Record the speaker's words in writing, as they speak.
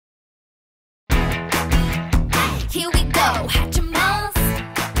Here we go, Hatchimals.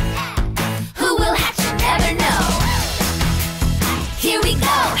 Who will hatch, you never know. Here we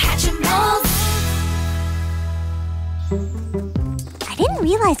go, Hatchimals. I didn't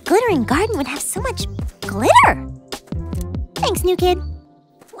realize Glittering Garden would have so much glitter. Thanks, new kid.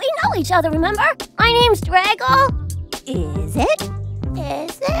 We know each other, remember? My name's Drago. Is it?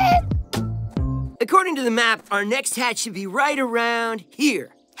 Is it? According to the map, our next hatch should be right around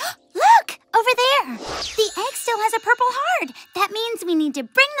here. Look! Over there! The egg still has a purple heart. That means we need to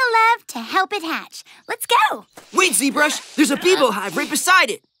bring the love to help it hatch. Let's go! Wait, ZBrush! There's a Beebull hive right beside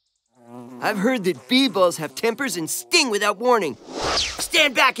it! I've heard that Beebulls have tempers and sting without warning.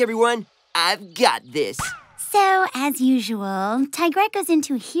 Stand back, everyone! I've got this. So, as usual, Tigrette goes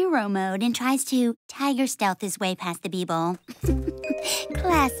into hero mode and tries to tiger stealth his way past the Beebull.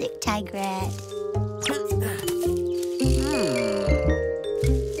 Classic Tigrette.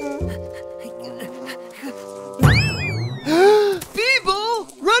 Beebull,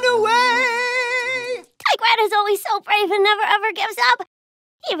 run away! Tigrette is always so brave and never ever gives up.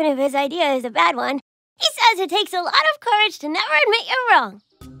 Even if his idea is a bad one, he says it takes a lot of courage to never admit you're wrong.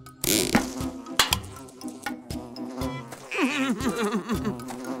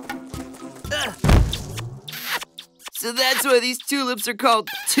 So that's why these tulips are called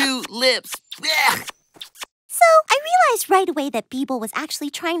two lips. So I realized right away that Beebull was actually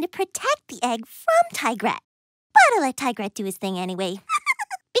trying to protect the egg from Tigrette. But I let Tigrette do his thing anyway.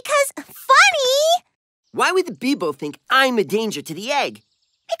 Because funny! Why would the Beebull think I'm a danger to the egg?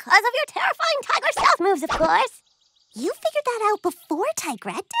 Because of your terrifying tiger stealth moves, of course. You figured that out before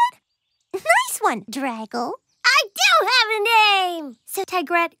Tigrette did? Nice one, Drago. I do have a name! So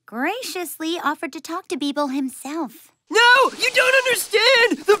Tigrette graciously offered to talk to Beebull himself. No! You don't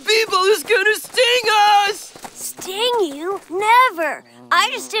understand! The Beebull is gonna sting us! Sting you? Never! I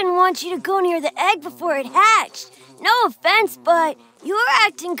just didn't want you to go near the egg before it hatched. No offense, but you were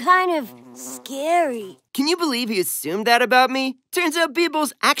acting kind of scary. Can you believe he assumed that about me? Turns out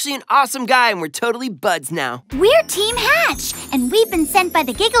Beebull's actually an awesome guy and we're totally buds now. We're Team Hatch, and we've been sent by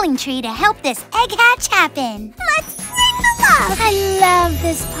the Giggling Tree to help this egg hatch happen. Let's bring the love! I love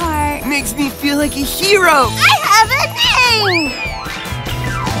this part. Makes me feel like a hero! I have a name!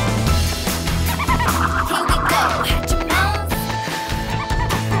 Here we go, Hatchimals.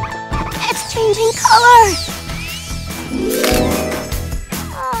 It's changing color!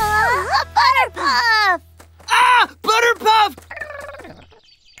 A butterpuff! Ah! Butterpuff!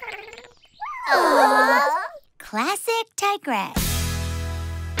 Classic Tigrette.